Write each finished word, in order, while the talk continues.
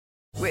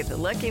With the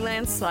Lucky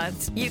Land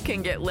Slots, you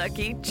can get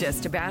lucky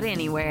just about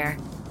anywhere.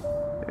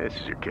 This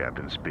is your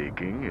captain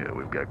speaking.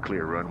 We've got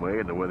clear runway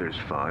and the weather's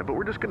fine, but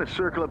we're just going to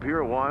circle up here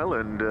a while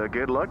and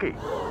get lucky.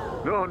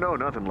 No,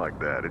 nothing like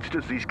that. It's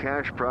just these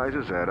cash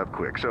prizes add up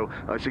quick. So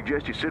I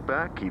suggest you sit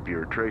back, keep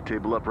your tray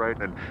table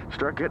upright, and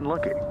start getting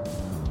lucky.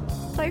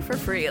 Play for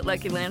free at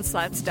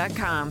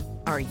LuckyLandSlots.com.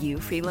 Are you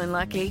feeling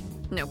lucky?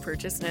 No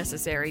purchase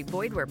necessary.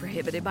 Void where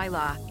prohibited by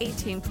law.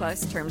 18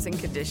 plus terms and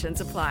conditions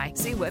apply.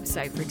 See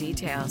website for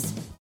details.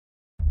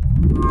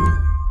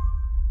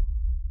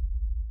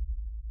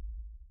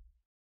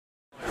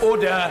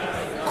 Order.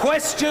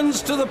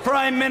 Questions to the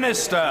Prime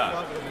Minister.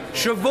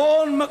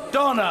 Siobhan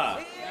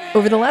McDonough.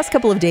 Over the last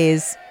couple of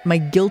days, my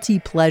guilty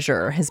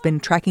pleasure has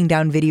been tracking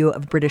down video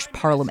of British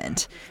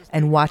Parliament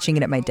and watching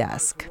it at my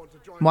desk.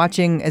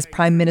 Watching as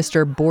Prime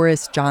Minister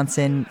Boris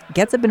Johnson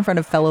gets up in front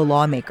of fellow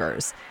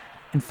lawmakers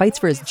and fights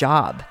for his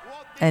job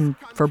and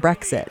for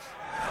Brexit.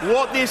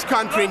 What this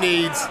country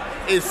needs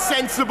is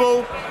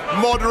sensible,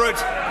 moderate,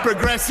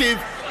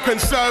 progressive,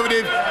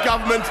 conservative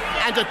government,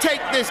 and to take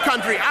this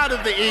country out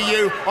of the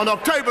EU on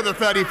October the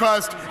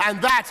 31st,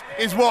 and that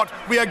is what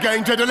we are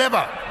going to deliver.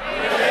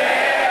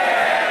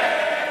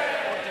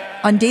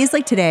 On days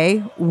like today,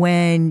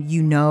 when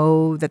you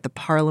know that the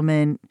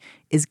Parliament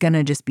is going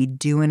to just be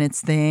doing its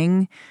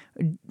thing,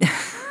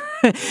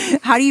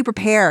 how do you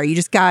prepare? You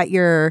just got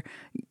your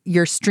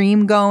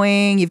stream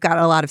going. You've got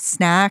a lot of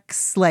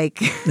snacks. Like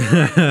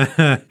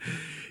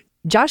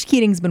Josh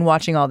Keating's been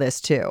watching all this,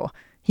 too.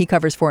 He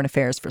covers foreign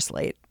affairs for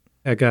Slate.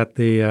 I got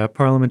the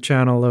Parliament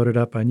channel loaded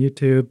up on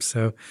YouTube.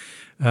 So,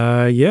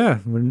 they're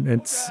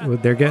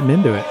getting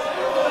into it.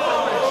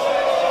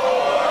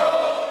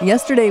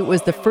 Yesterday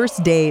was the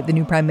first day the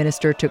new prime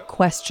minister took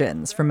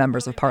questions from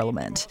members of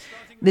Parliament.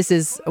 This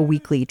is a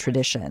weekly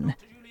tradition.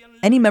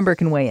 Any member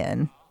can weigh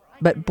in.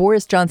 But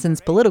Boris Johnson's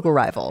political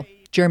rival,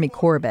 Jeremy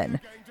Corbyn,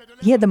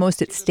 he had the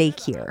most at stake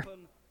here.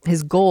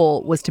 His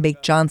goal was to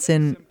make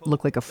Johnson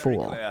look like a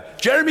fool.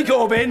 Jeremy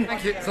Corbyn.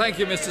 Thank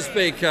you, Mr.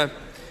 Speaker.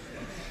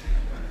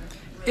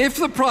 If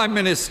the Prime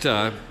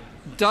Minister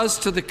does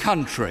to the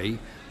country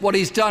what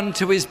he's done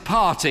to his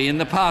party in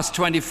the past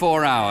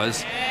 24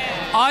 hours,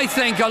 I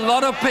think a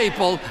lot of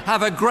people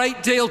have a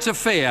great deal to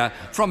fear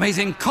from his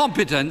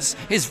incompetence,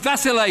 his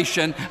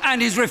vacillation, and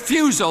his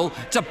refusal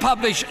to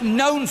publish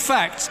known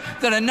facts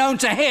that are known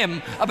to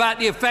him about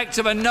the effects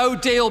of a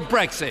no-deal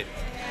Brexit.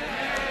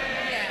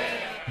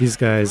 These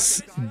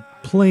guys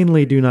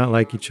plainly do not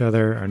like each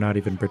other, are not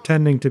even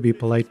pretending to be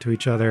polite to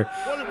each other.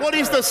 What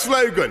is the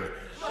slogan?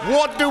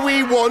 What do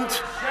we want?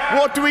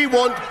 What do we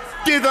want?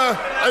 Dither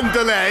and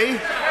delay.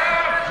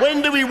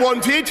 When do we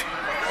want it?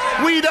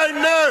 We don't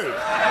know.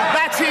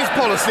 That's his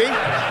policy.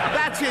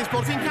 That's his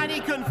policy. Can he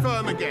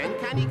confirm again?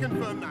 Can he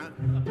confirm now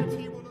that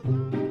he will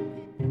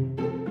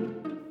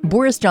allow...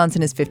 Boris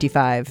Johnson is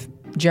 55.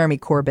 Jeremy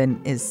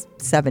Corbyn is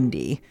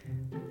 70.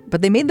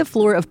 But they made the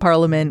floor of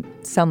Parliament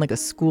sound like a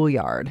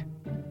schoolyard.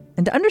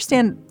 And to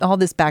understand all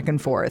this back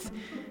and forth,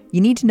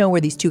 you need to know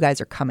where these two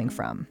guys are coming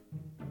from.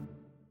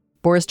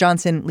 Boris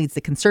Johnson leads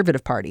the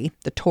Conservative Party,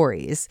 the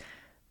Tories,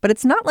 but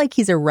it's not like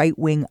he's a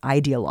right-wing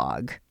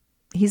ideologue.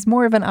 He's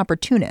more of an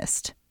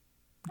opportunist.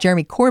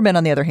 Jeremy Corbyn,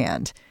 on the other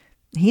hand,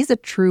 he's a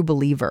true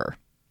believer.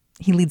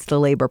 He leads the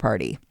Labour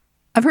Party.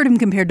 I've heard him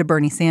compared to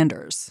Bernie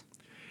Sanders.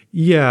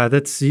 Yeah,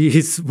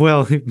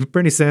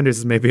 Bernie Sanders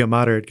is maybe a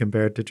moderate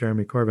compared to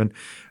Jeremy Corbyn.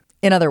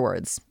 In other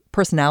words,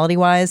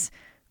 personality-wise,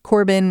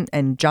 Corbyn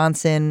and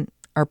Johnson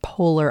are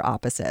polar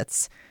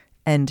opposites,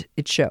 and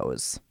it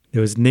shows.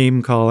 There was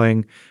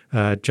name-calling.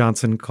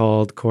 Johnson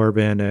called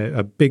Corbyn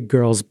a big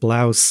girl's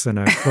blouse and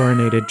a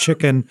chlorinated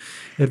chicken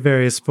at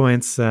various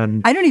points.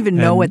 And I don't even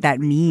know what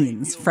that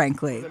means,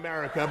 frankly.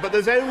 America, but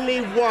there's only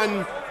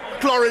one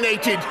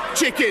chlorinated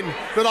chicken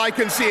that I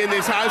can see in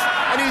this house,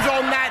 and he's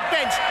on that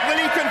bench. Will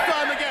he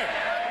confirm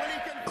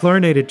again?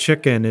 Chlorinated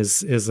chicken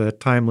is a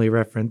timely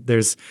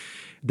reference.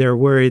 They're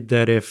worried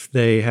that if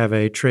they have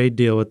a trade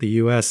deal with the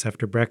U.S.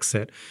 after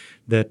Brexit,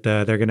 that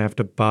they're going to have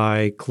to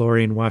buy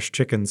chlorine-washed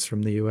chickens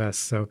from the U.S.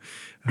 So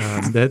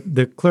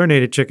the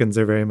chlorinated chickens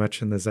are very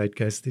much in the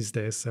zeitgeist these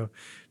days. So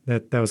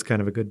that was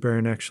kind of a good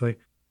burn, actually.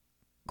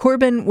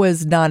 Corbyn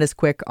was not as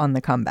quick on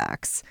the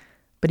comebacks,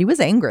 but he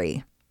was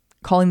angry,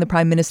 calling the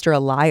prime minister a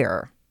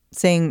liar,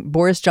 saying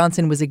Boris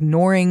Johnson was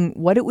ignoring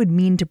what it would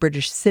mean to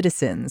British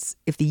citizens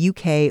if the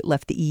UK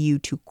left the EU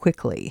too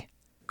quickly.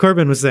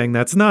 Corbyn was saying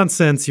that's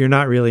nonsense. You're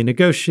not really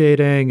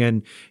negotiating,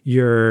 and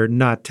you're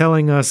not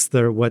telling us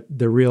what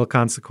the real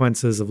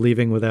consequences of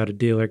leaving without a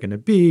deal are going to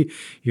be.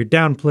 You're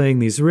downplaying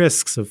these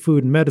risks of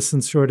food and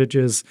medicine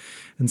shortages.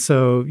 And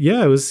so,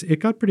 it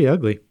got pretty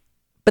ugly.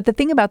 But the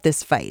thing about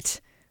this fight,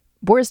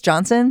 Boris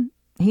Johnson,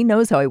 he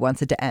knows how he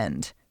wants it to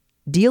end.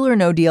 Deal or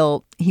no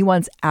deal, he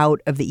wants out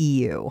of the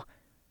EU.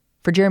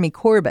 For Jeremy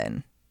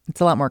Corbyn,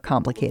 it's a lot more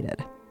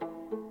complicated.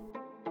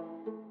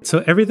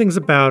 So everything's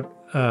about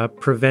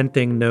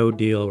preventing no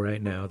deal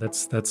right now.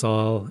 That's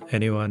all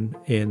anyone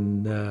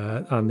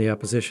on the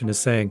opposition is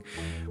saying.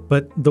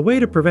 But the way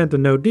to prevent a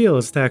no deal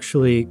is to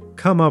actually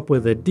come up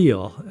with a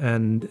deal,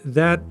 and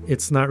that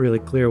it's not really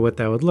clear what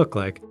that would look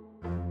like.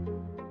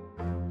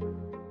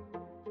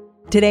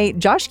 Today,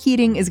 Josh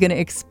Keating is going to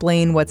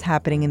explain what's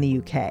happening in the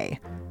UK.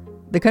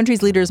 The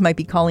country's leaders might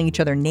be calling each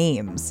other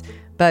names,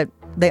 but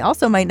they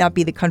also might not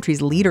be the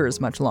country's leaders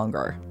much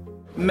longer.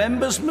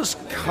 Members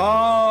must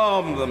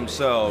calm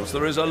themselves.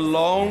 There is a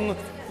long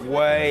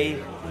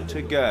way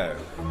to go.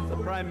 The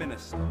Prime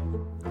Minister.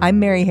 I'm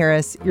Mary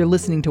Harris. You're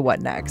listening to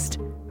What Next?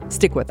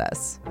 Stick with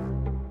us.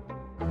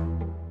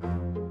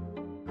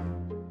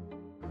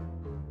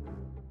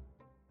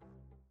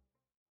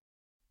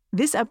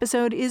 This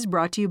episode is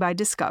brought to you by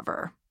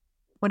Discover.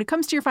 When it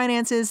comes to your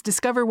finances,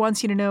 Discover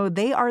wants you to know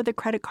they are the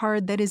credit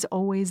card that is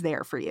always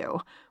there for you.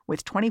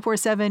 With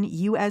 24/7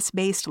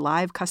 U.S.-based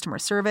live customer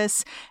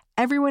service,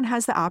 everyone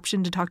has the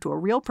option to talk to a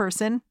real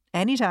person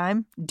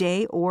anytime,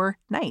 day or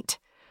night.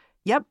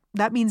 Yep,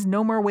 that means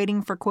no more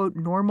waiting for, quote,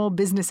 normal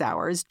business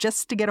hours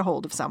just to get a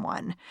hold of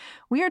someone.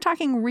 We are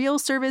talking real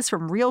service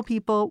from real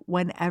people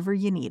whenever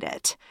you need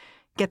it.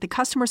 Get the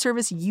customer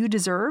service you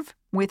deserve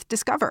with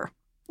Discover.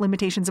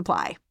 Limitations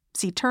apply.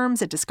 See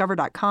terms at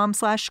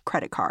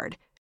discover.com/creditcard.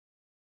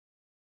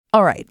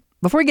 All right,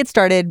 before we get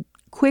started,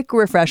 quick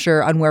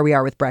refresher on where we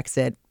are with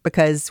Brexit,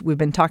 because we've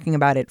been talking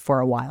about it for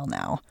a while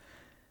now.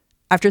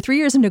 After 3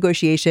 years of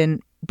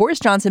negotiation,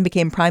 Boris Johnson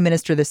became prime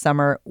minister this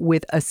summer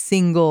with a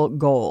single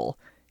goal: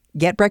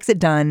 get Brexit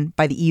done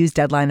by the EU's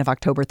deadline of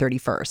October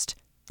 31st.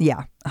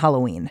 Yeah,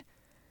 Halloween.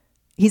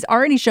 He's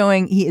already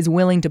showing he is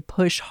willing to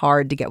push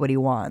hard to get what he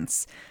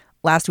wants.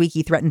 Last week,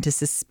 he threatened to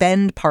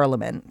suspend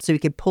Parliament so he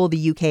could pull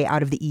the UK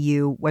out of the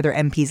EU, whether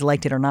MPs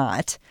liked it or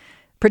not.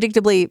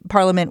 Predictably,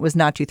 Parliament was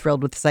not too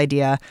thrilled with this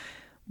idea,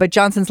 but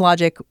Johnson's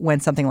logic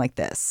went something like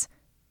this.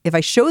 If I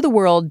show the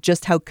world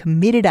just how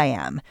committed I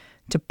am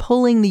to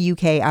pulling the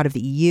UK out of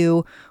the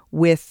EU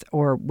with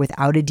or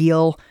without a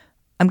deal,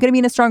 I'm going to be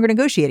in a stronger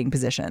negotiating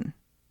position.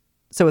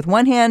 So with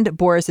one hand,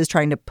 Boris is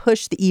trying to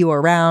push the EU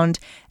around,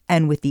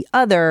 and with the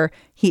other,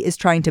 he is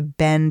trying to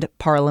bend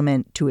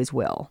Parliament to his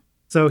will.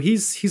 So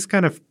he's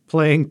kind of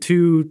playing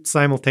two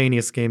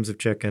simultaneous games of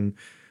chicken,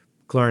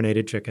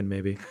 chlorinated chicken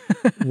maybe,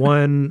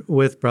 one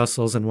with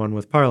Brussels and one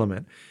with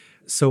Parliament.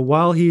 So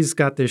while he's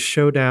got this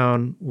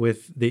showdown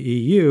with the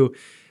EU,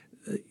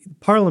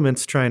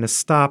 Parliament's trying to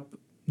stop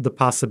the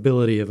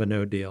possibility of a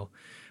no deal.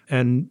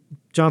 And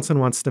Johnson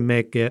wants to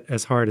make it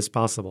as hard as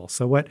possible.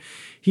 So what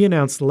he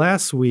announced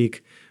last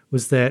week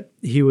was that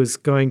he was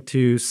going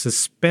to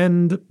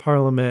suspend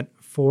Parliament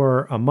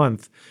for a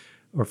month,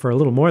 or for a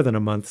little more than a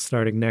month,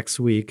 starting next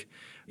week,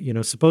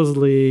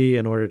 supposedly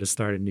in order to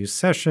start a new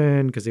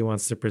session because he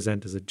wants to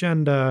present his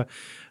agenda.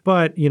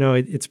 But,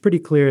 it's pretty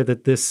clear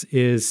that this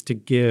is to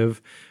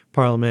give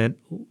Parliament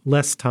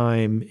less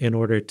time in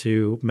order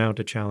to mount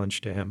a challenge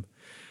to him.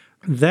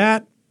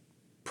 That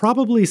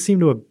probably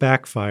seemed to have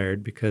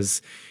backfired because,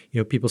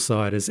 people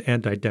saw it as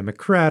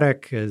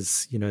anti-democratic,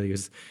 as, he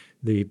was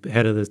the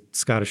head of the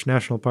Scottish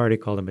National Party,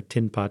 called him a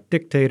tin pot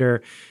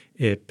dictator.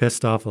 It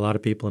pissed off a lot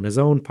of people in his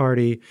own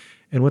party.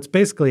 And what's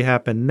basically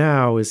happened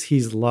now is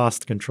he's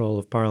lost control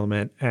of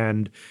Parliament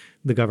and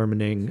the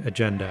governing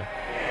agenda.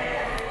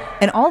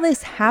 And all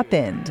this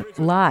happened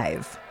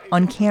live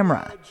on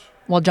camera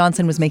while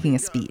Johnson was making a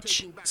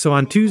speech. So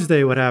on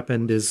Tuesday, what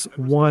happened is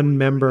one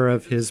member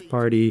of his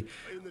party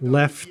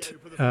left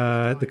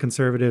the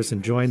Conservatives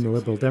and joined the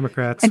Liberal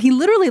Democrats. And he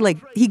literally,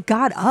 he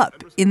got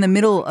up in the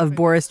middle of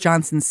Boris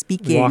Johnson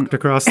speaking. Walked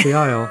across the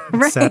aisle,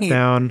 Right.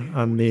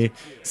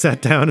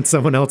 sat down at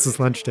someone else's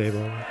lunch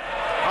table.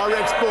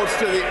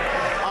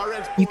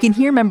 You can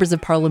hear members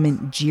of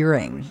Parliament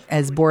jeering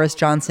as Boris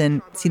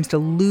Johnson seems to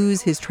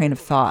lose his train of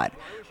thought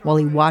while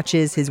he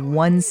watches his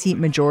one-seat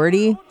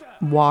majority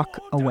walk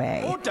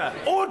away.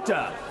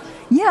 Order!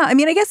 Yeah,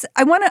 I guess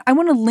I want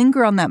to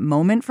linger on that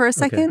moment for a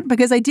second,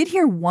 because I did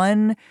hear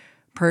one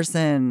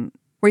person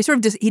where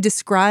he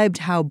described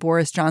how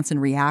Boris Johnson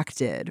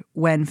reacted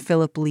when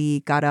Philip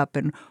Lee got up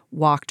and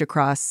walked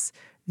across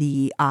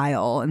the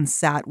aisle and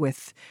sat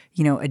with,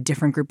 a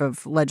different group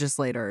of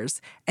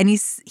legislators. And he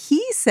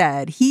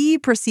said he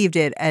perceived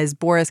it as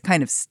Boris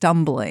kind of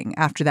stumbling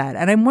after that.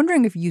 And I'm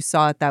wondering if you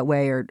saw it that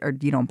way or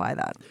you don't buy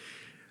that.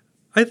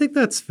 I think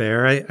that's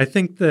fair. I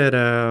think that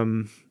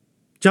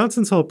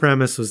Johnson's whole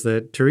premise was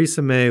that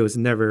Theresa May was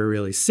never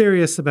really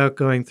serious about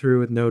going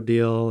through with no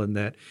deal, and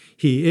that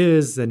he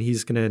is, and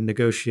he's going to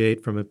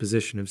negotiate from a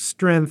position of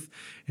strength,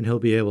 and he'll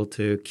be able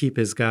to keep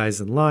his guys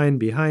in line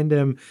behind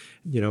him,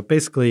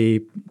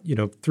 basically,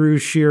 through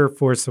sheer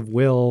force of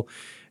will,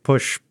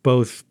 push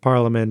both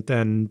Parliament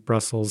and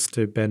Brussels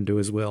to bend to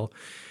his will.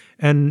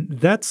 And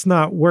that's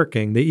not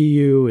working. The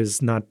EU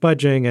is not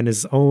budging, and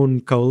his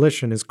own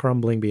coalition is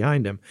crumbling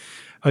behind him.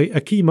 A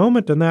key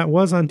moment in that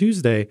was on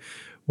Tuesday,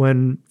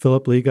 when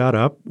Philip Lee got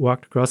up,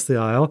 walked across the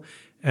aisle,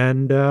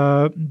 and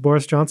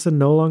Boris Johnson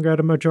no longer had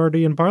a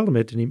majority in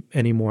Parliament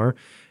anymore.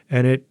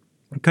 And it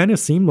It kind of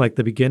seemed like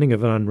the beginning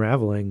of an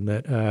unraveling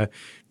that,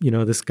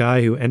 this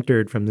guy who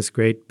entered from this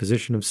great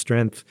position of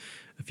strength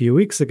a few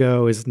weeks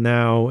ago is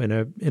now in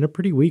a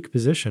pretty weak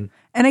position.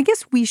 And I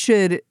guess we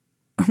should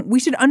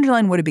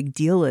underline what a big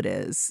deal it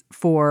is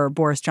for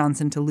Boris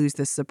Johnson to lose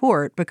this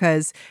support,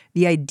 because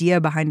the idea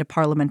behind a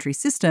parliamentary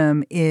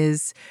system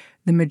is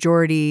the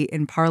majority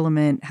in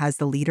parliament has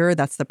the leader,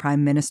 that's the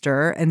prime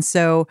minister. And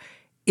so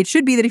it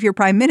should be that if you're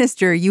prime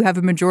minister, you have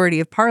a majority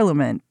of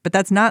parliament, but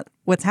that's not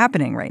what's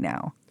happening right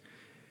now.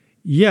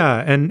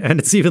 Yeah, and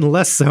it's even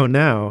less so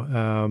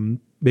now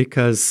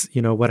because,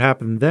 what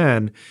happened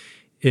then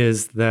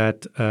is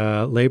that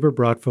Labour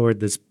brought forward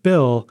this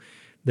bill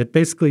that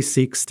basically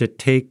seeks to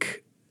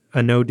take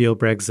a no-deal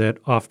Brexit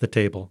off the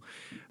table.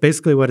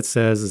 Basically what it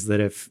says is that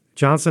if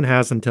Johnson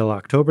has until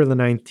October the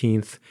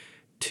 19th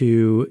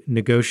to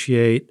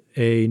negotiate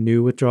a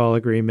new withdrawal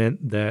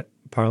agreement that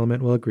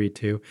Parliament will agree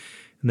to,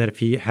 and that if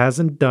he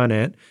hasn't done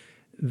it,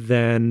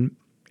 then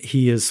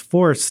he is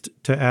forced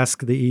to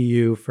ask the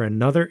EU for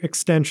another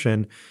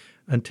extension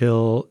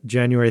until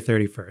January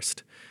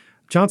 31st.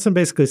 Johnson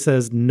basically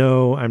says,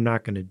 no, I'm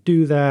not going to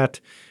do that.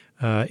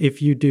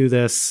 If you do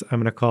this, I'm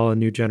going to call a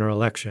new general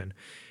election.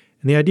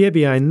 And the idea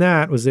behind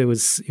that was it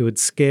would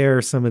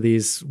scare some of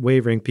these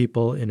wavering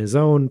people in his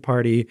own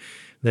party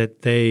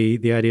that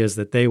the idea is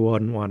that they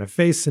wouldn't want to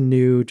face a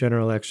new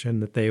general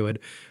election, that they would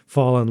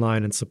fall in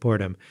line and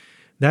support him.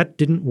 That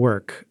didn't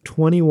work.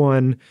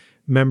 21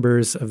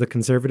 members of the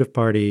Conservative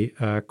Party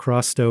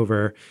crossed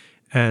over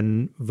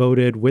and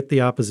voted with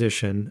the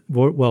opposition,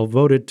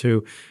 voted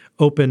to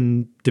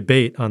open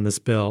debate on this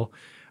bill.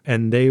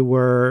 And they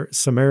were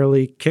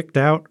summarily kicked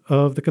out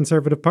of the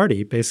Conservative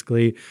Party.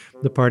 Basically,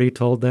 the party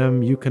told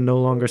them you can no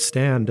longer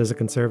stand as a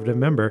Conservative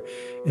member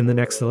in the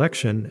next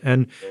election.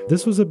 And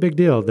this was a big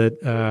deal that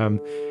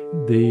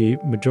the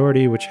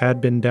majority, which had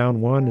been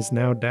down one, is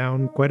now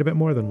down quite a bit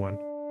more than one.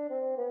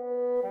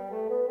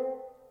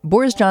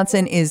 Boris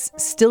Johnson is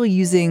still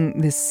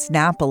using this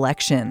snap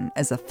election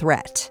as a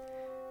threat.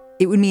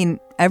 It would mean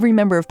every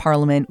member of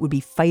parliament would be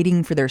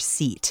fighting for their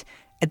seat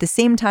at the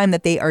same time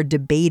that they are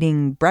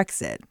debating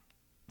Brexit.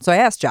 So I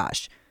asked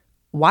Josh,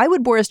 why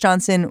would Boris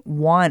Johnson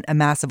want a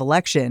massive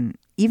election,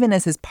 even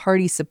as his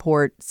party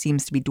support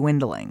seems to be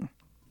dwindling?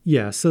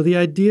 Yeah, so the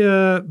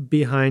idea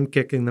behind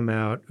kicking them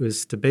out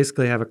was to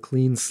basically have a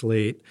clean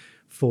slate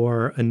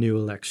for a new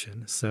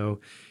election.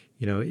 So,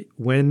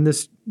 when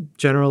this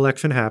general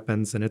election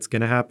happens, and it's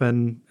going to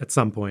happen at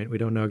some point, we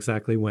don't know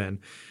exactly when,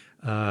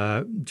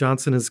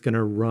 Johnson is going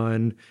to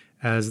run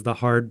as the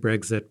hard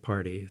Brexit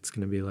party. It's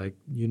going to be like,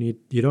 you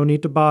don't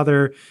need to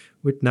bother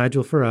with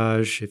Nigel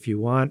Farage. If you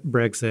want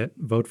Brexit,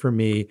 vote for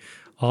me.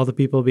 All the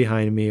people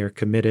behind me are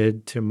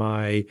committed to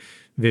my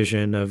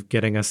vision of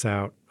getting us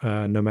out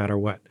no matter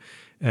what.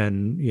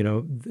 And,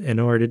 in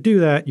order to do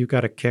that, you've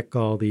got to kick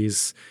all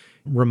these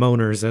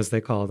Ramoners, as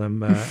they call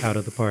them, out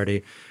of the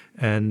party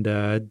and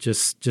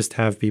just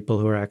have people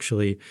who are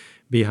actually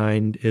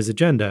behind his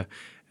agenda.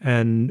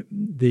 And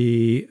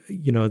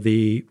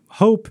the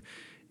hope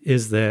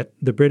is that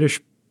the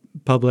British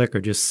public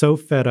are just so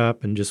fed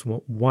up and just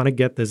want to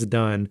get this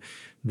done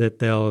that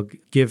they'll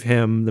give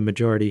him the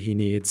majority he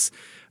needs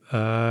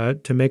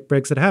to make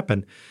Brexit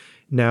happen.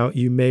 Now,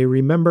 you may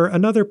remember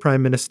another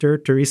prime minister,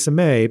 Theresa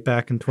May,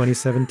 back in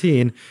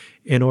 2017,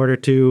 in order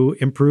to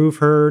improve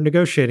her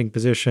negotiating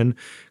position,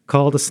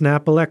 called a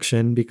snap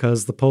election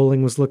because the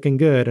polling was looking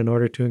good in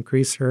order to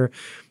increase her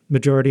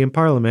majority in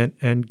parliament.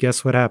 And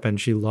guess what happened?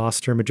 She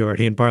lost her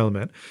majority in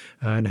parliament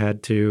and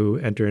had to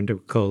enter into a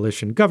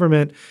coalition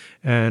government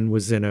and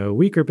was in a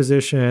weaker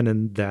position.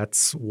 And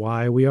that's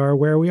why we are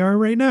where we are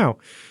right now.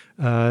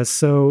 Right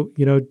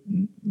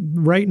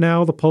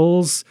now the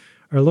polls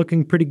are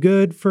looking pretty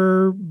good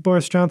for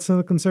Boris Johnson and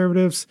the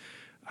Conservatives.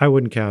 I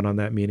wouldn't count on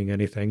that meaning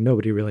anything.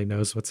 Nobody really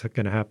knows what's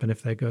going to happen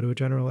if they go to a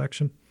general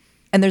election.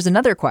 And there's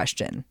another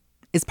question.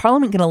 Is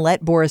Parliament going to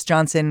let Boris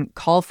Johnson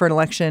call for an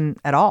election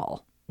at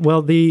all?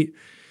 Well,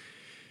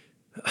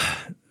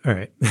 all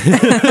right.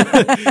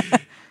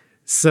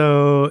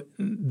 So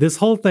this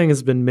whole thing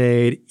has been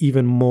made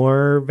even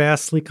more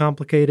vastly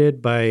complicated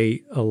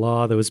by a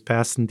law that was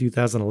passed in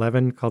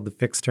 2011 called the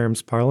Fixed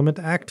Terms Parliament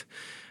Act.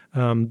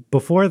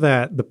 Before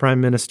that, the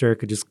prime minister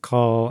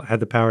had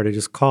the power to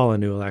just call a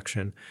new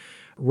election.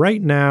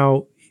 Right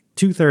now,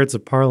 2/3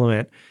 of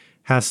parliament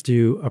has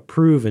to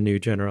approve a new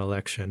general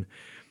election.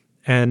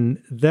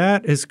 And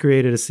that has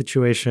created a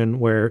situation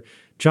where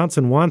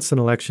Johnson wants an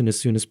election as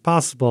soon as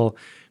possible,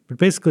 but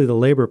basically the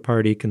Labour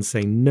Party can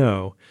say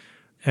no.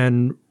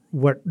 And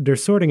what they're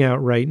sorting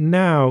out right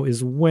now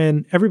is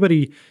when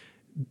everybody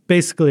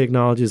basically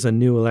acknowledges a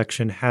new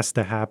election has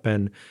to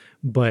happen,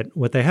 but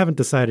what they haven't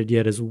decided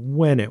yet is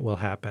when it will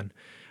happen.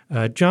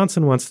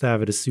 Johnson wants to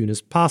have it as soon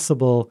as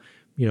possible,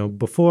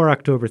 before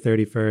October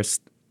 31st,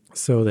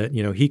 so that,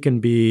 he can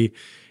be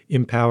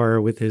in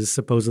power with his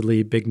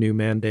supposedly big new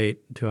mandate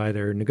to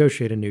either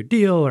negotiate a new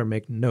deal or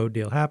make no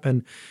deal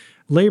happen.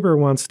 Labour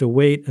wants to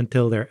wait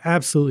until they're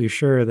absolutely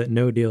sure that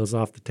no deal is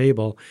off the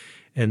table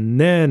and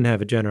then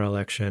have a general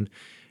election.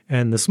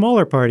 And the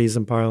smaller parties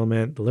in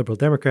Parliament, the Liberal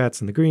Democrats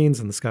and the Greens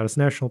and the Scottish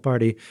National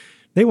Party,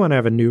 they want to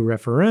have a new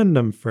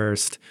referendum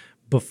first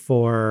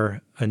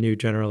before a new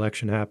general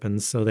election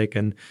happens so they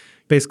can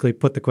basically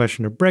put the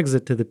question of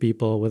Brexit to the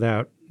people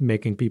without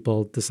making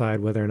people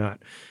decide whether or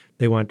not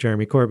they want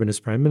Jeremy Corbyn as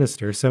prime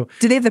minister. So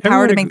do they have the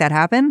power to make that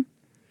happen?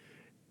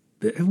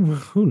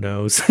 Who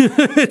knows?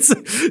 This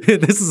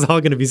is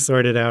all going to be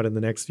sorted out in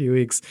the next few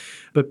weeks.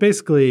 But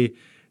basically,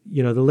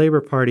 the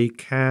Labour Party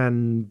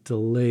can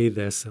delay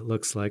this, it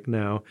looks like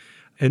now.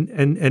 And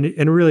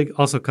it really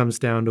also comes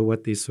down to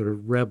what these sort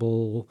of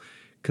rebel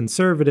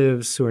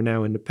conservatives who are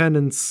now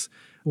independents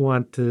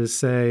want to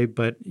say.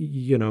 But,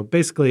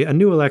 basically a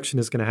new election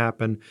is going to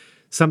happen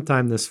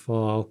sometime this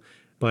fall.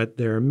 But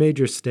there are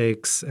major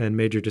stakes and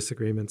major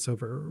disagreements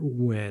over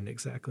when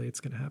exactly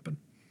it's going to happen.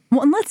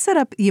 Well, and let's set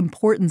up the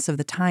importance of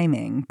the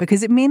timing,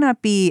 because it may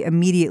not be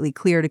immediately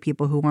clear to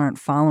people who aren't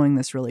following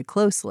this really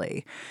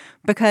closely.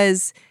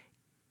 Because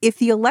if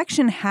the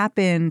election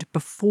happened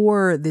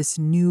before this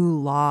new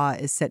law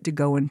is set to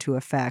go into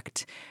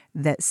effect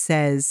that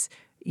says,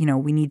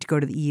 we need to go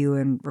to the EU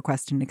and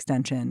request an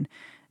extension,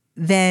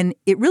 then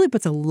it really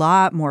puts a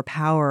lot more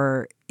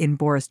power in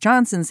Boris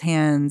Johnson's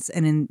hands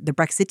and in the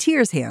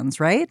Brexiteers' hands,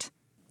 right?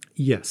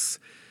 Yes.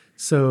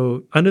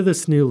 So under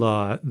this new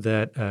law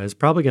that is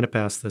probably going to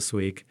pass this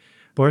week,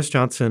 Boris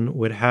Johnson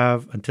would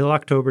have until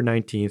October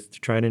 19th to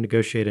try to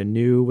negotiate a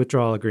new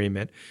withdrawal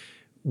agreement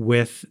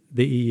with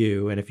the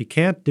EU. And if he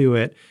can't do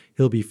it,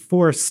 he'll be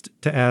forced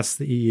to ask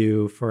the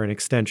EU for an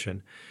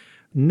extension.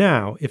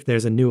 Now, if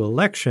there's a new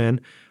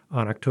election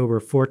on October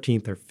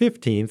 14th or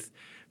 15th,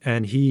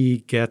 and he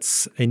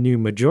gets a new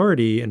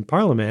majority in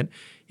Parliament,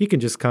 he can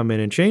just come in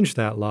and change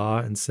that law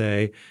and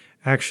say,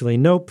 actually,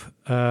 nope,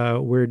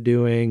 we're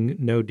doing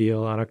no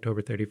deal on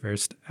October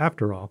 31st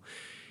after all.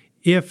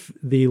 If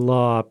the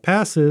law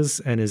passes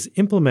and is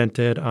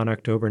implemented on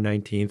October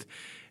 19th,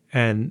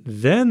 and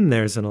then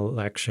there's an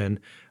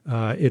election,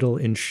 it'll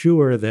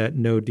ensure that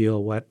no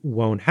deal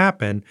won't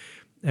happen.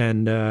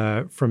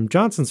 And from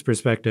Johnson's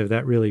perspective,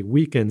 that really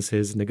weakens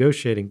his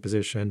negotiating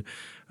position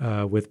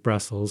with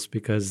Brussels,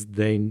 because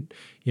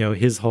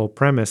his whole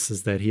premise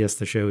is that he has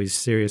to show he's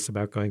serious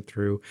about going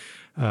through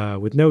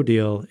with no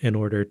deal in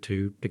order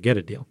to get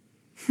a deal.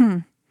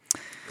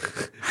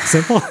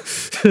 Simple.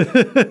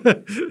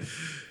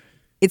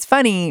 It's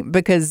funny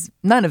because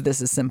none of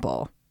this is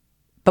simple.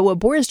 But what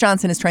Boris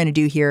Johnson is trying to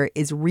do here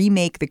is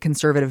remake the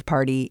Conservative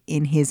Party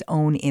in his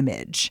own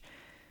image.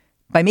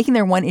 By making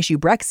their one issue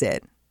Brexit,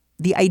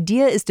 the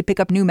idea is to pick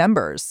up new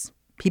members,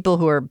 people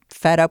who are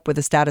fed up with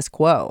the status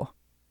quo.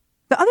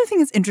 The other thing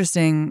that's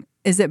interesting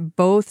is that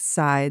both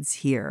sides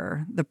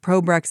here, the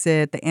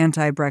pro-Brexit, the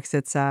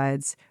anti-Brexit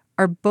sides,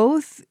 are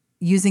both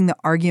using the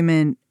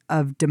argument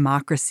of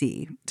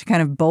democracy to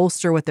kind of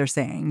bolster what they're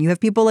saying. You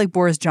have people like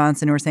Boris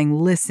Johnson who are saying,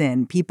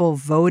 listen, people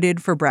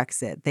voted for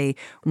Brexit. They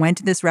went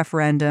to this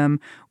referendum.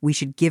 We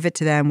should give it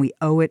to them. We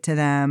owe it to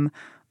them.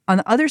 On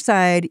the other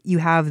side, you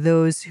have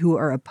those who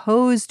are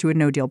opposed to a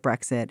no-deal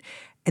Brexit.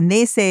 And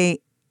they say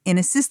in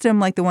a system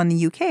like the one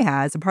the UK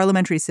has, a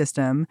parliamentary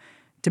system,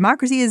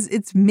 democracy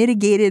it's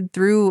mitigated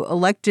through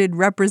elected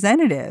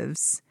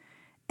representatives.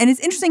 And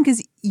it's interesting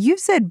because you've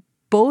said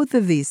both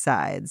of these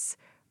sides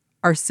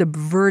are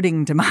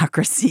subverting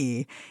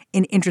democracy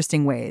in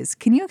interesting ways.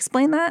 Can you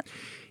explain that?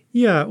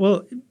 Yeah,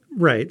 well,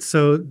 right.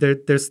 So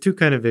there's two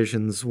kind of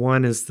visions.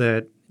 One is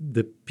that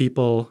the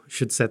people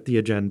should set the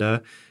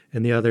agenda,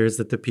 and the other is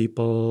that the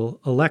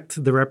people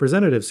elect the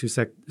representatives who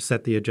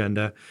set the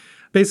agenda.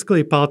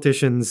 Basically,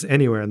 politicians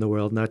anywhere in the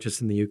world, not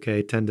just in the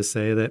UK, tend to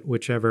say that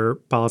whichever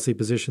policy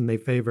position they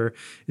favor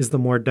is the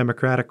more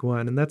democratic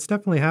one. And that's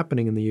definitely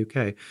happening in the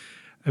UK.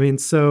 I mean,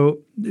 so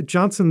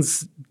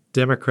Johnson's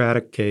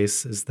democratic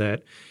case is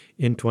that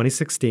in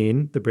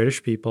 2016, the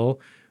British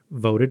people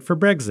voted for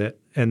Brexit,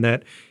 and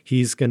that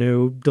he's going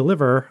to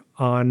deliver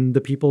on the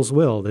people's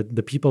will,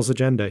 the people's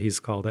agenda, he's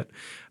called it.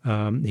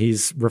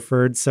 He's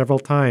referred several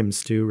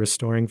times to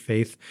restoring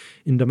faith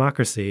in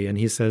democracy, and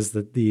he says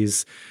that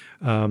these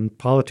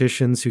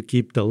politicians who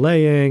keep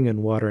delaying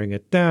and watering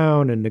it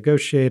down and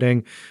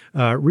negotiating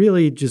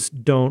really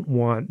just don't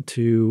want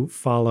to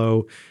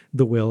follow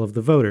the will of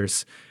the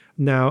voters.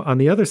 Now, on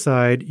the other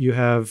side, you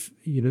have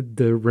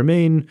the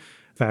Remain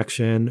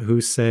faction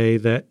who say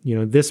that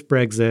this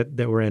Brexit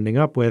that we're ending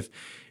up with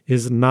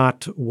is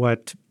not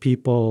what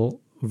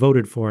people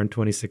voted for in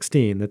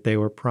 2016, that they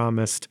were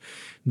promised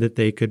that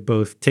they could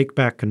both take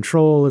back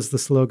control, as the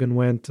slogan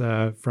went,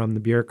 from the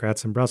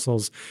bureaucrats in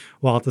Brussels,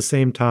 while at the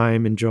same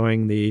time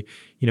enjoying the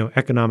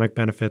economic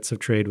benefits of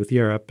trade with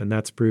Europe. And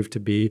that's proved to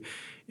be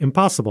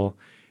impossible.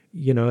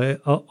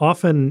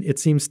 Often it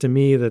seems to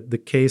me that the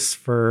case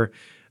for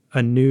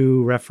a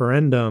new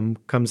referendum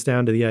comes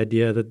down to the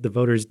idea that the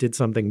voters did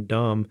something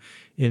dumb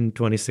in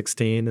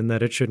 2016 and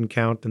that it shouldn't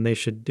count and they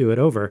should do it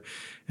over.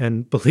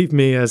 And believe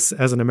me, as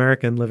an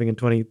American living in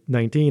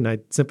 2019, I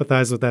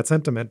sympathize with that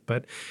sentiment.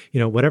 But,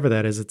 whatever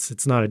that is,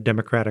 it's not a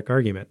democratic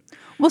argument.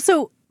 Well,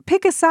 so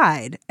pick a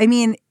side. I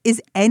mean, is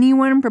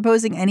anyone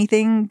proposing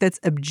anything that's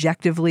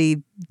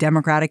objectively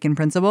democratic in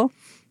principle?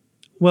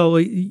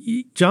 Well,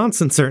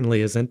 Johnson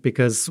certainly isn't,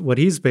 because what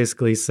he's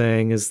basically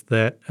saying is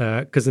that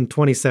because in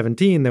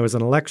 2017 there was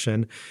an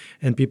election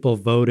and people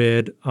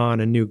voted on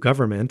a new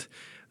government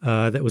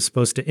that was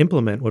supposed to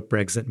implement what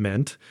Brexit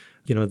meant.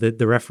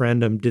 The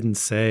referendum didn't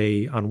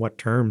say on what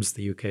terms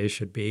the UK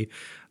should be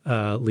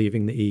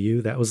leaving the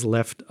EU. That was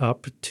left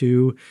up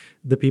to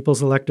the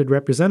people's elected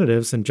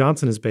representatives. And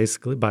Johnson is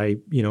basically, by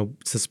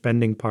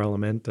suspending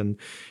Parliament and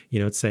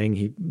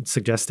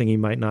suggesting he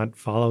might not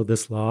follow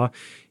this law,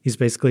 he's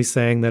basically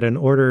saying that in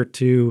order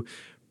to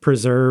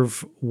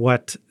preserve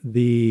what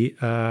the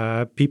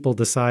people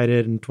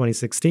decided in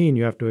 2016,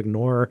 you have to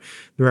ignore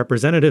the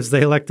representatives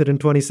they elected in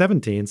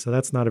 2017. So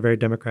that's not a very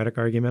democratic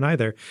argument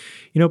either.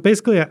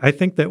 Basically, I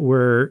think that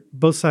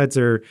both sides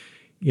are,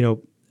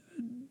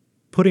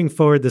 putting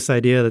forward this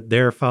idea that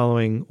they're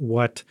following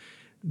what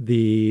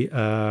the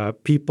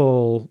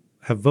people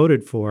have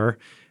voted for.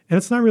 And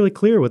it's not really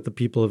clear what the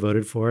people have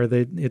voted for.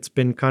 It's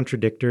been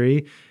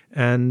contradictory,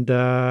 and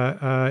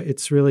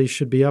it's really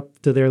should be up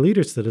to their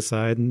leaders to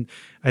decide. And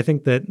I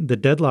think that the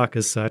deadlock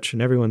is such,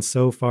 and everyone's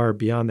so far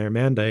beyond their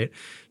mandate,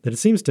 that it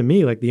seems to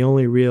me like the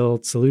only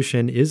real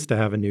solution is to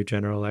have a new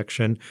general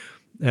election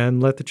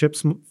and let the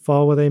chips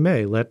fall where they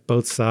may. Let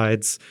both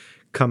sides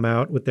come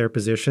out with their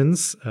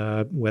positions,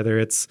 whether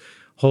it's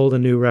hold a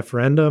new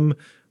referendum,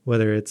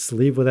 whether it's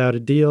leave without a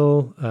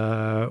deal,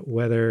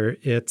 whether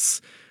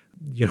it's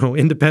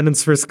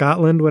independence for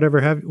Scotland,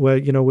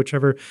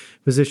 whichever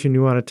position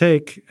you want to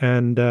take.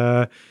 And,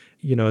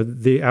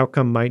 the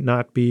outcome might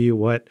not be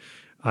what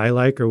I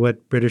like or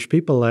what British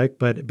people like.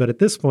 But at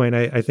this point,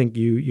 I think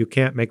you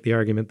can't make the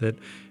argument that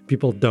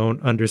people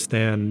don't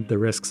understand the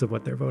risks of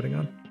what they're voting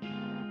on.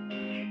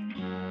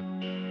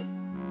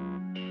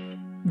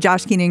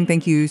 Josh Keating,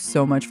 thank you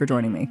so much for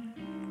joining me.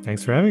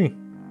 Thanks for having me.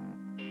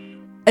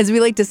 As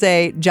we like to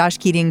say, Josh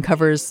Keating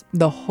covers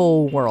the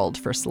whole world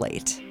for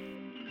Slate.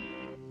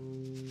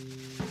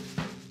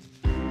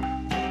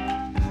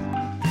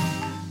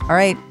 All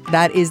right,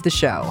 that is the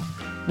show.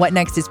 What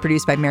Next is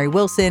produced by Mary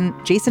Wilson,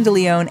 Jason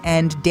DeLeon,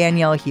 and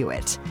Danielle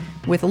Hewitt,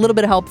 with a little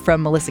bit of help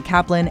from Melissa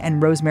Kaplan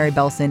and Rosemary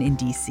Belson in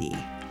D.C.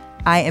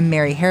 I am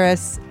Mary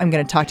Harris. I'm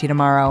going to talk to you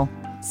tomorrow.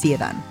 See you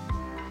then.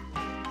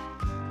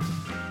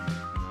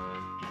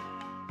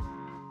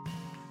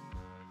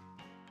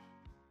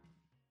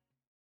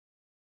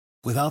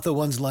 Without the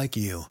ones like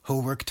you,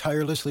 who work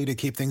tirelessly to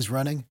keep things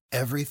running,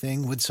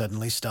 everything would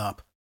suddenly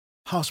stop.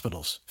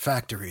 Hospitals,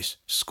 factories,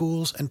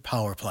 schools, and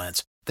power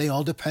plants, they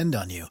all depend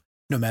on you.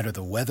 No matter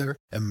the weather,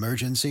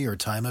 emergency, or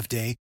time of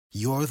day,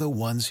 you're the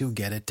ones who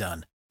get it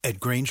done. At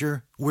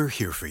Grainger, we're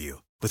here for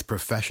you with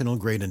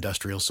professional-grade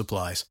industrial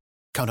supplies.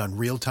 Count on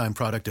real-time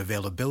product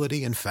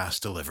availability and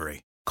fast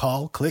delivery.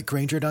 Call, click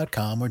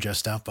Grainger.com, or just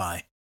stop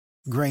by.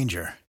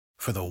 Grainger,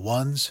 for the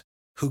ones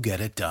who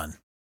get it done.